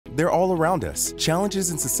They're all around us,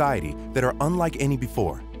 challenges in society that are unlike any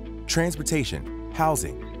before. Transportation,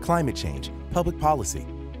 housing, climate change, public policy.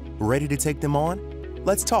 Ready to take them on?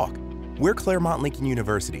 Let's talk. We're Claremont Lincoln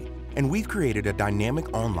University, and we've created a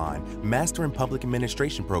dynamic online Master in Public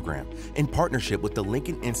Administration program in partnership with the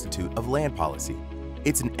Lincoln Institute of Land Policy.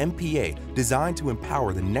 It's an MPA designed to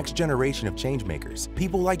empower the next generation of changemakers,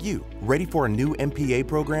 people like you. Ready for a new MPA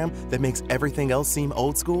program that makes everything else seem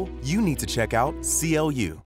old school? You need to check out CLU.